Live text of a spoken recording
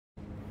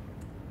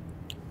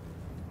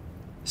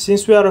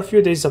Since we are a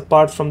few days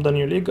apart from the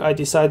new league, I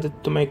decided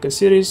to make a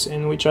series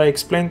in which I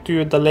explain to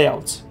you the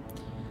layouts.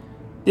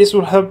 This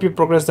will help you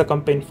progress the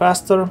campaign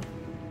faster.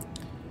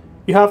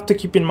 You have to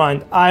keep in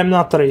mind, I am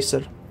not a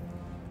racer,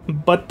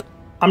 but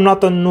I'm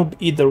not a noob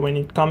either when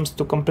it comes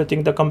to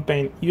completing the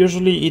campaign.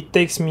 Usually it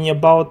takes me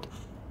about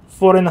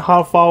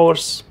 4.5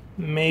 hours,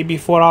 maybe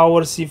 4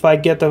 hours if I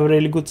get a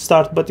really good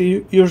start, but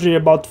usually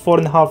about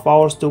 4.5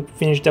 hours to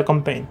finish the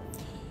campaign.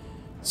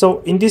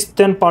 So in this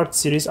 10-part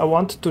series, I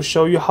want to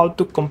show you how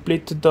to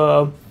complete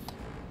the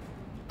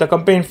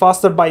campaign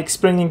faster by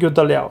explaining you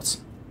the layouts.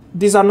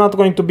 These are not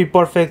going to be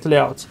perfect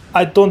layouts.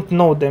 I don't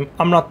know them.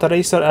 I'm not a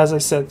racer, as I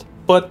said,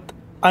 but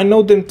I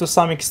know them to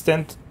some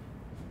extent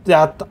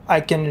that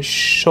I can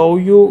show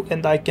you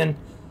and I can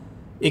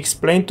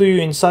explain to you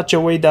in such a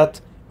way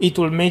that it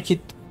will make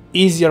it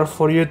easier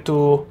for you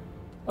to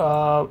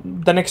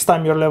the next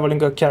time you're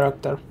leveling a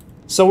character.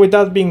 So with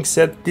that being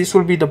said, this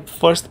will be the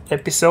first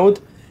episode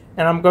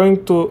and I'm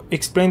going to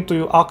explain to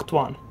you Act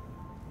 1.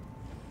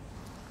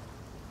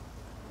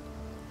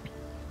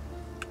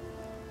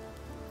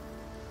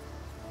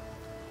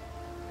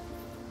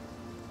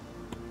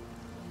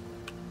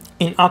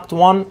 In Act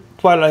 1,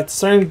 Twilight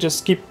Strand,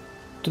 just keep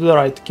to the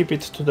right, keep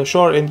it to the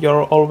shore and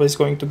you're always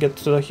going to get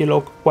to the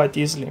hillock quite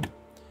easily.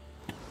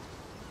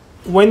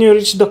 When you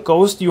reach the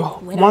coast, you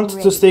want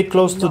to stay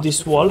close to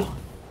this wall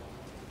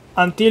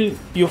until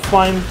you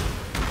find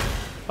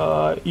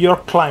you're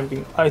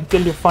climbing,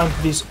 until you find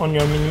this on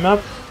your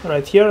minimap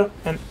right here,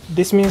 and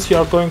this means you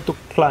are going to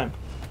climb.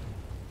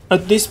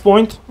 At this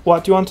point,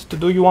 what you want to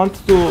do, you want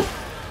to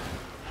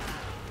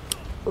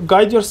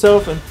guide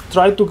yourself and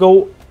try to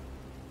go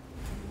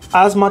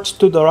as much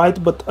to the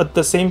right, but at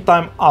the same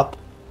time up.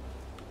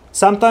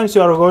 Sometimes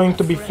you are going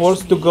to be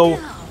forced to go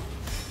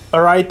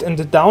right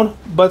and down,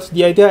 but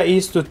the idea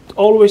is to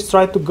always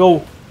try to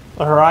go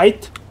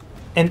right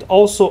and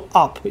also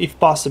up if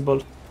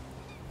possible.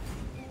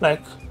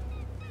 Like,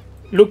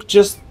 look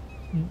just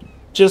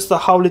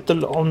how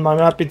little on my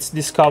map it's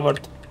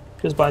discovered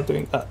just by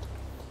doing that.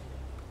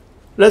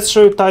 Let's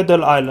show you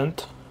Tidal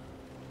Island.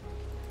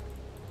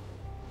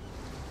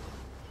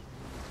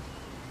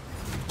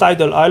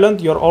 Tidal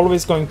Island, you're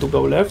always going to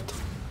go left.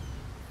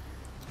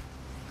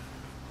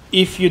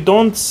 If you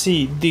don't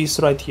see this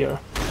right here,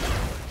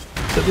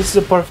 so this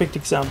is a perfect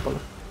example.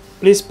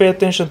 Please pay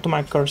attention to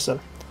my cursor.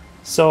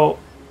 So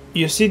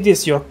you see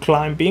this, you're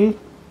climbing.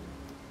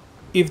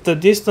 If the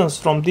distance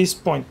from this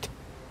point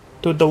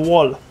to the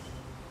wall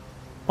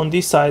on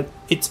this side,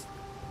 it's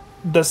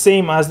the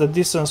same as the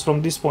distance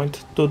from this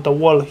point to the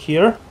wall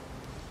here,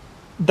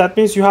 that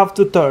means you have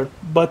to turn.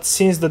 But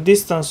since the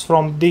distance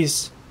from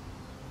this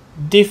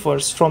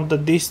differs from the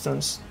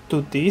distance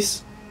to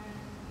this,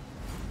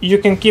 you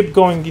can keep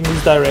going in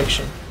this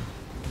direction.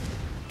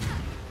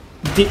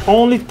 The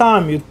only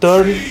time you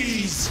turn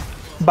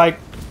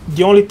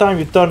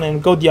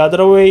and go the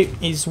other way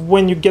is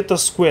when you get a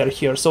square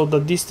here. So the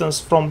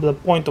distance from the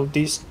point of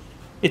this,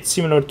 it's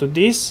similar to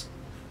this.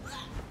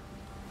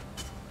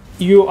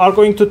 You are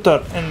going to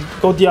turn and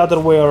go the other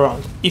way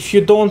around. If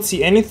you don't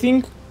see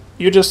anything,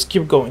 you just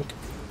keep going.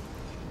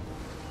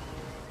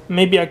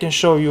 Maybe I can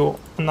show you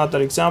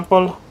another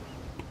example.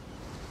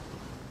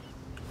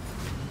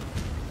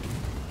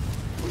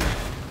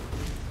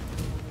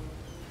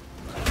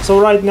 So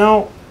right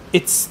now,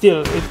 it's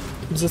the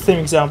same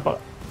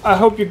example. I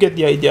hope you get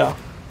the idea.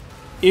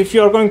 If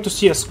you are going to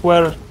see a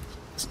square,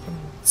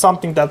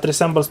 something that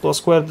resembles to a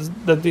square,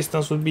 the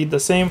distance would be the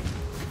same.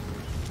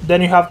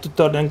 Then you have to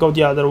turn and go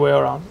the other way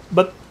around.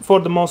 But for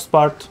the most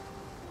part,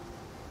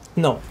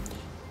 no.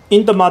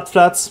 In the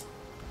mudflats,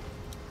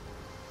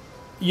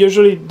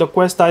 usually the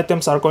quest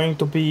items are going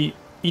to be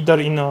either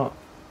in a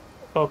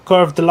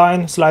curved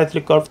line,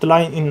 slightly curved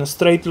line, in a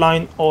straight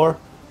line, or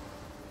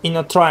in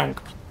a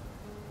triangle.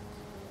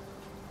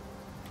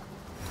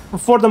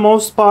 For the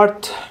most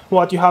part,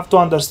 what you have to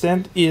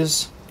understand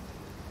is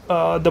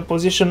the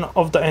position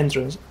of the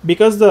entrance.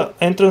 Because the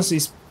entrance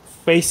is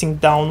facing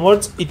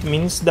downwards, it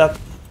means that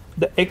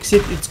the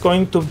exit is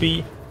going to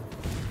be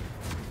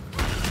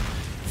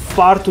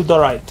far to the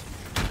right.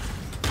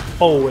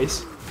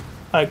 Always.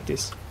 Like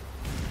this.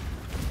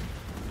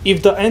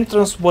 If the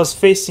entrance was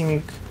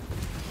facing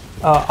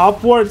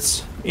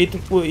upwards, it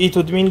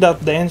would mean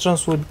that the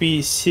entrance would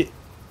be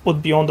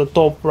on the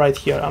top right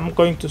here. I'm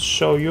going to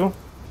show you.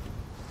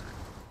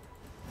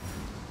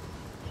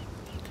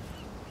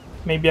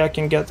 Maybe I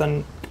can get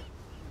a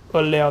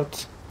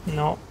layout.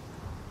 No.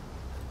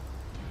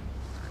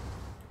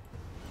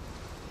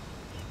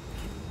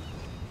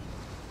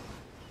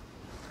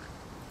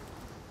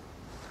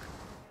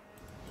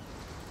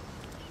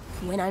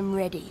 When I'm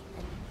ready.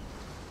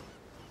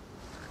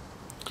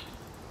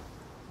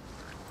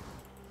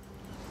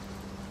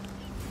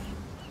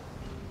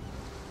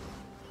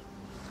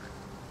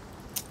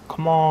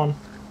 Come on.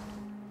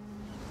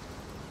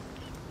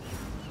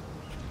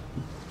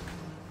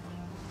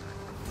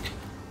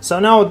 So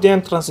now the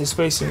entrance is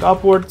facing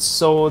upwards,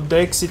 so the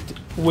exit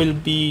will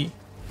be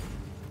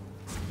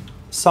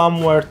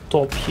somewhere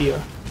top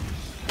here.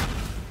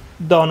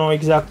 don't know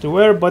exactly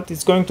where, but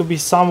it's going to be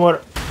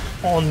somewhere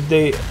on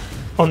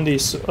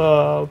this.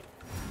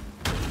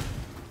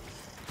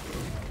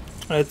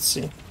 Let's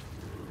see.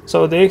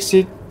 So the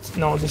exit,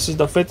 no, this is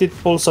the fetid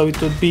pool, so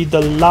it would be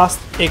the last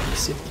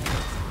exit,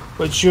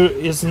 which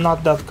is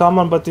not that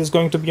common, but it's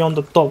going to be on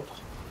the top.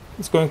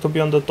 It's going to be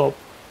on the top.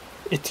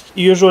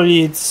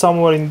 Usually it's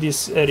somewhere in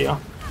this area.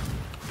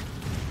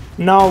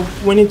 Now,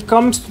 when it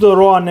comes to the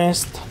Roa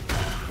nest,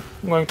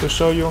 I'm going to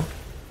show you.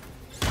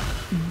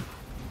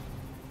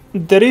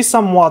 There is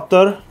some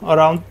water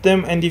around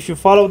them, and if you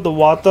follow the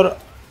water,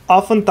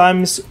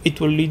 oftentimes it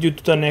will lead you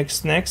to the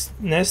next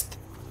nest.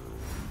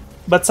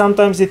 But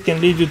sometimes it can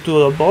lead you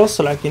to a boss,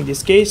 like in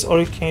this case, or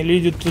it can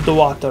lead you to the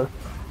water.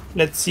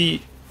 Let's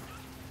see.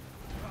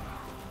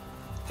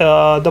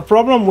 The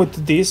problem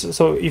with this,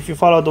 so if you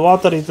follow the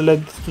water, it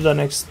led to the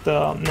next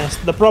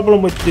nest. The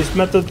problem with this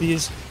method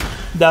is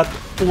that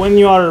when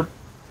you are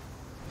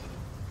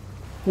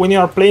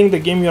playing the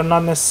game, you're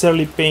not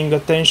necessarily paying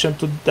attention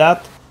to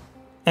that,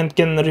 and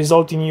can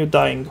result in you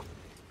dying.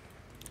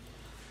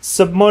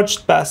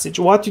 Submerged Passage.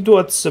 What you do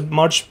at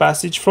Submerged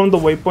Passage, from the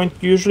waypoint,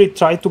 you usually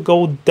try to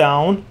go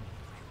down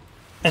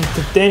and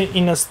then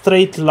in a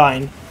straight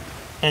line,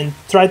 and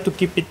try to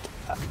keep it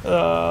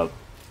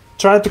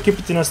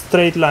in a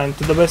straight line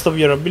to the best of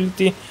your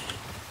ability,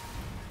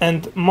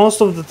 and most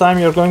of the time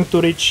you're going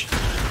to reach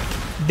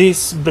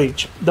this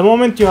bridge. The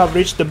moment you have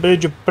reached the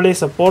bridge, you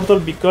place a portal,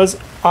 because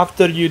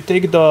after you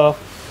take the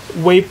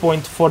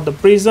waypoint for the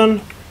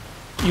prison,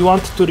 you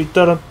want to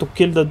return to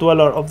kill the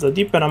Dweller of the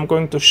Deep, and I'm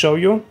going to show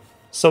you.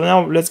 So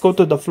now let's go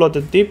to the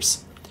Flooded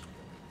Deeps.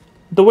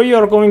 The way you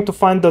are going to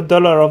find the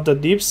Dweller of the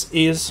Deeps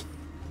is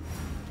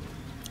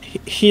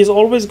he is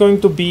always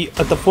going to be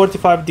at a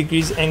 45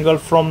 degrees angle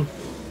from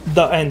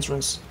the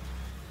entrance.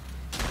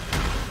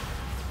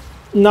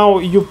 Now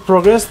you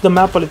progress the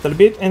map a little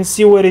bit and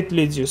see where it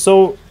leads you.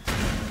 So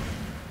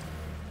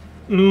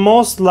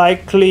most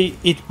likely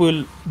it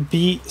will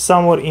be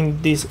somewhere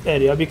in this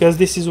area, because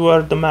this is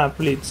where the map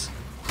leads.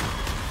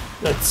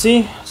 Let's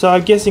see. So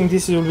I'm guessing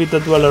this will be the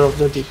Dweller of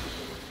the Deep.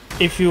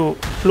 If you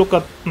look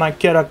at my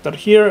character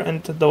here,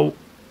 and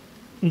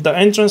the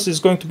entrance is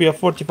going to be a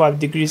 45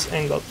 degrees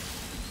angle.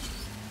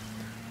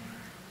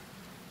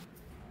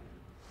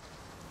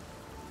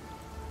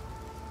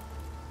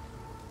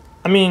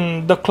 I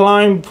mean, the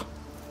climb,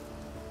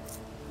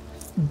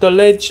 the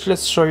ledge,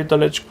 let's show you the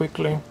ledge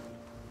quickly.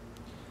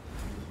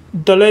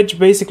 The ledge,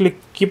 basically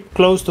keep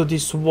close to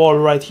this wall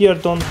right here,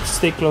 don't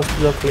stay close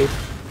to the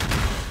cliff.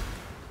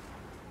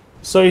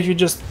 So if you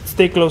just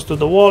stay close to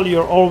the wall,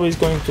 you're always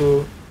going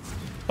to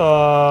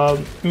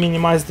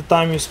minimize the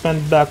time you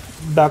spend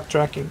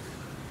backtracking.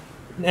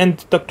 And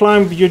the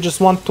climb, you just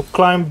want to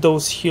climb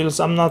those hills.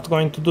 I'm not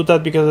going to do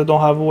that because I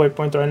don't have a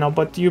waypoint right now,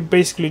 but you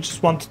basically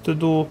just want to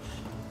do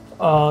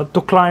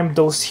to climb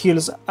those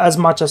hills as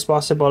much as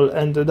possible,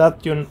 and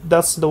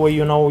that's the way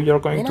you know you're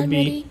going to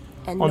be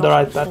on the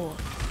right path.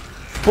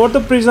 For the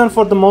prison,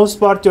 for the most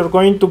part, you're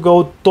going to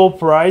go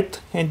top right,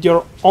 and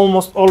you're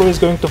almost always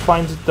going to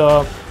find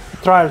the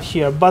trial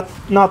here, but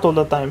not all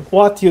the time.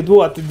 What you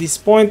do at this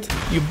point,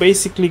 you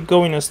basically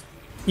go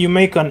you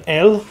make an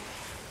L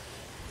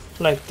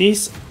like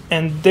this,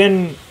 and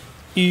then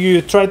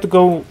you try to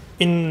go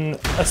in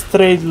a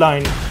straight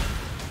line.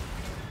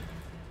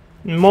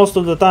 Most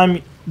of the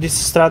time this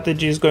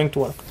strategy is going to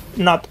work.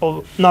 Not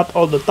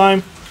all the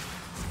time,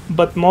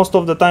 but most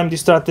of the time this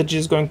strategy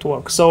is going to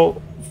work.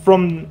 So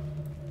from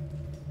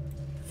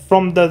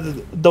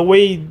the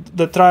way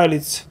the trial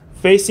is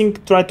facing,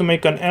 try to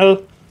make an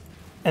L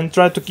and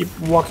try to keep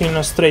walking in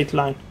a straight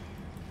line.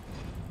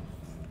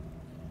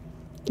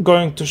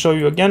 Going to show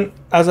you again.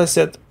 As I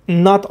said,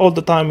 not all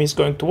the time is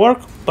going to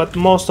work, but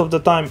most of the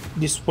time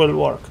this will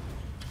work.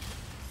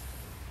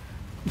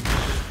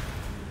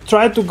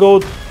 Try to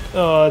go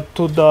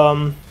to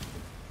the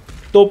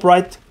top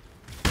right,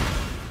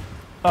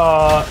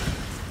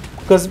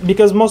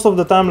 because most of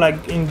the time,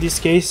 like in this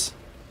case,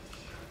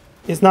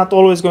 it's not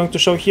always going to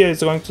show here,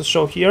 it's going to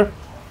show here.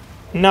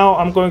 Now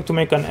I'm going to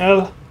make an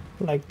L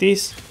like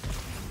this,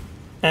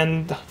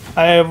 and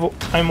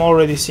I'm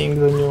already seeing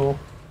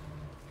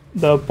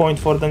the point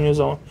for the new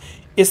zone.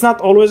 It's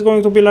not always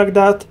going to be like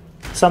that.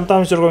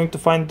 Sometimes you're going to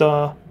find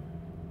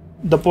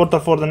the portal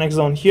for the next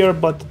zone here,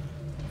 but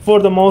for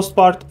the most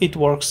part it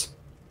works.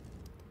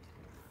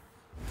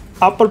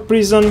 Upper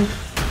prison,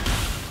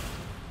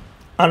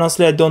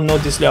 honestly I don't know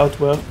this layout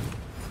well.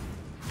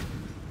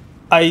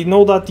 I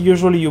know that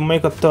usually you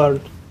make a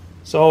turn,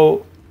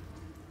 so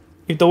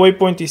if the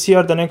waypoint is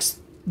here, the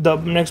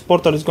next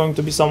portal is going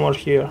to be somewhere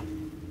here.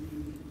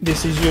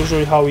 This is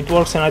usually how it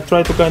works, and I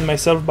try to guide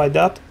myself by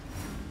that.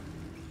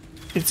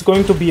 It's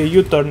going to be a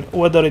U-turn,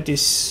 whether it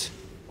is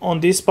on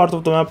this part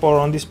of the map or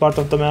on this part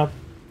of the map.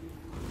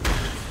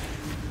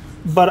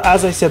 But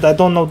as I said, I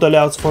don't know the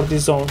layouts for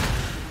this zone,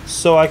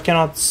 so I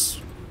cannot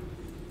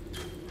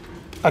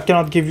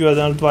give you an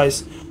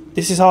advice.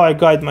 This is how I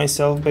guide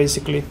myself,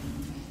 basically.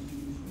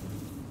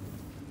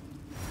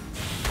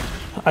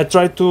 I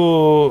try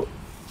to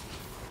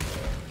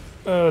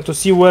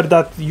see where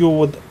that you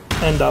would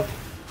end up.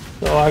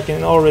 So I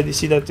can already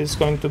see that it's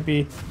going to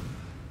be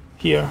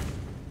here.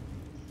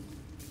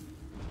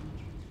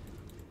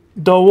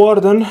 The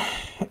Warden,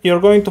 you're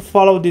going to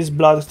follow this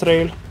blood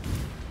trail.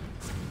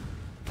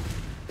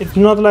 It's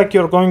not like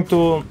you're going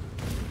to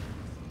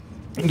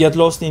get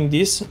lost in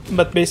this,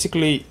 but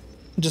basically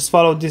just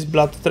follow this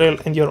blood trail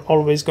and you're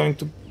always going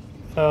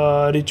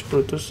to reach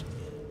Brutus.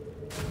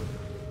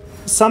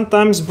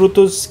 Sometimes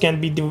Brutus can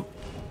be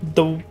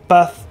the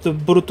path to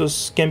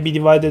Brutus can be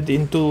divided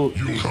into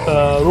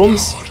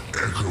rooms,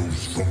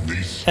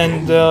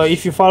 and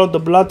if you follow the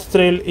blood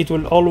trail it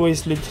will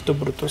always lead to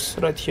Brutus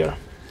right here.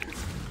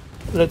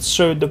 Let's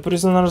show you the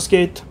Prisoner's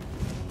Gate.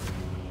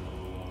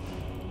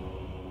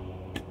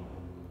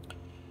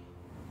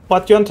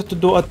 What you want to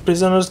do at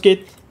Prisoner's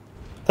Gate,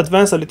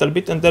 advance a little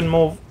bit and then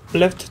move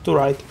left to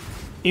right.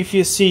 If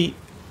you see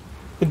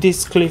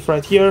this cliff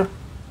right here,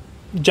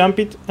 jump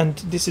it, and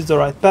this is the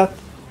right path.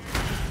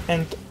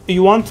 And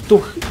you want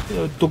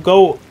to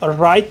go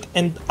right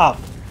and up.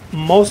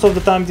 Most of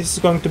the time this is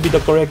going to be the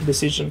correct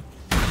decision.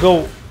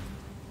 Go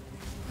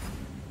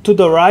to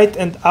the right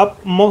and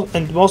up,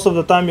 and most of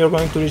the time you're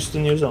going to reach the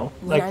new zone,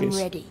 like this.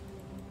 Ready.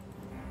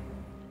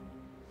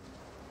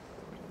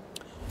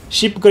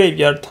 Ship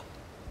Graveyard.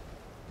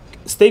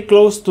 Stay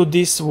close to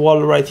this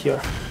wall right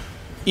here.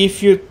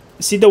 If you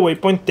see the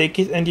waypoint, take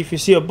it, and if you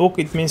see a book,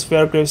 it means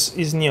Fairgraves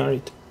is near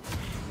it.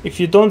 If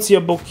you don't see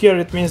a book here,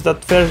 it means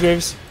that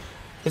Fairgraves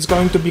is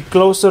going to be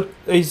closer.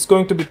 It's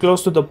going to be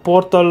close to the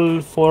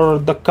portal for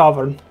the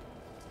cavern.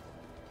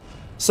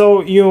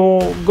 So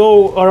you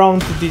go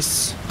around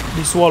this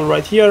wall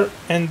right here,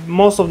 and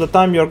most of the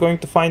time you're going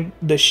to find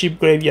the Ship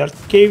Graveyard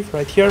cave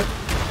right here.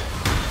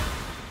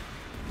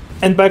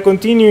 And by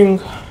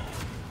continuing,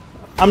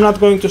 I'm not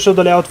going to show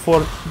the layout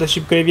for the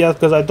Ship Graveyard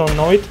because I don't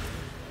know it.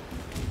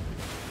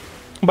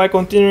 By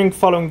continuing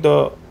following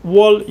the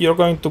wall, you're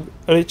going to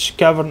reach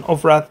Cavern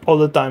of Wrath all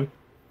the time.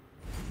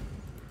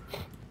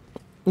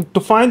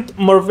 To find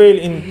Merveil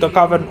in the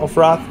Cavern of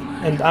Wrath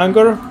and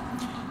Anger,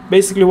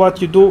 basically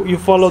what you do, you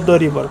follow the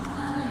river.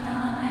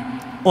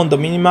 On the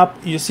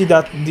minimap, you see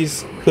that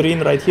this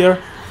green right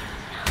here,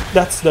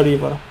 that's the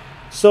river.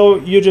 So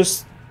you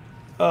just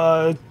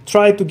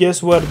try to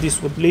guess where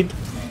this would lead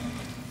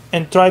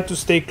and try to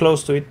stay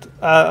close to it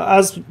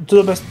as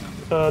to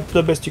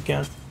the best you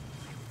can.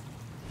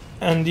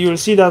 And you will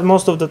see that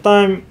most of the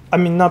time, I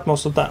mean not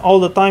most of the time, all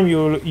the time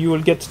you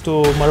will get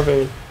to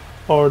Merveil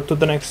or to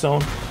the next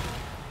zone.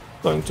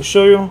 Going to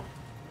show you.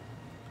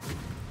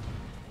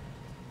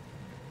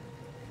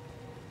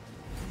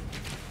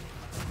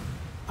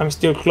 I'm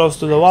still close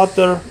to the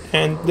water,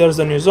 and there's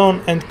a new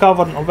zone, and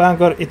Cavern of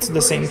Anger, it's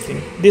the same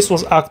thing. This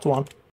was Act 1.